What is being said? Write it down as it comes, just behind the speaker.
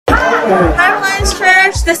Hi Reliance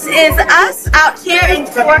Church, this is us out here in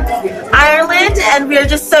Cork, Ireland, and we are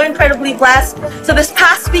just so incredibly blessed. So this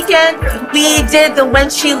past weekend, we did the When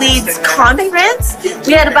She Leads conference.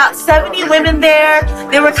 We had about 70 women there.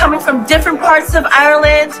 They were coming from different parts of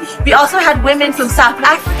Ireland. We also had women from South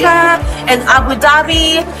Africa and Abu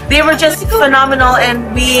Dhabi. They were just phenomenal,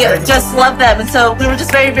 and we just love them. And so we were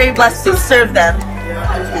just very, very blessed to serve them.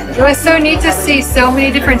 It was so neat to see so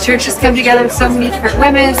many different churches come together, so many different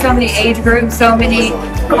women, so many age groups, so many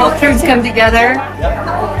cultures come together.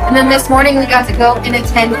 And then this morning we got to go and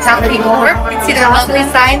attend Tapping Over. You can see their lovely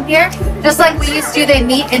sign here. Just like we used to, they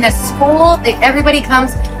meet in a school. Everybody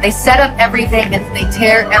comes, they set up everything, and they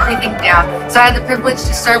tear everything down. So I had the privilege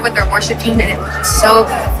to serve with their worship team, and it was just so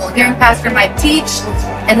beautiful. Hearing Pastor Mike teach,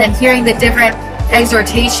 and then hearing the different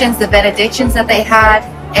exhortations, the benedictions that they had,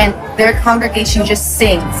 and their congregation just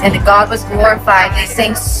sings, and God was glorified. They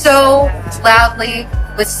sang so loudly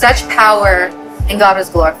with such power, and God was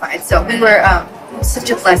glorified. So we were such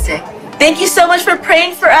a blessing. Thank you so much for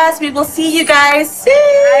praying for us. We will see you guys soon.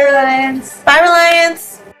 Bye, Reliance. Bye, Reliance.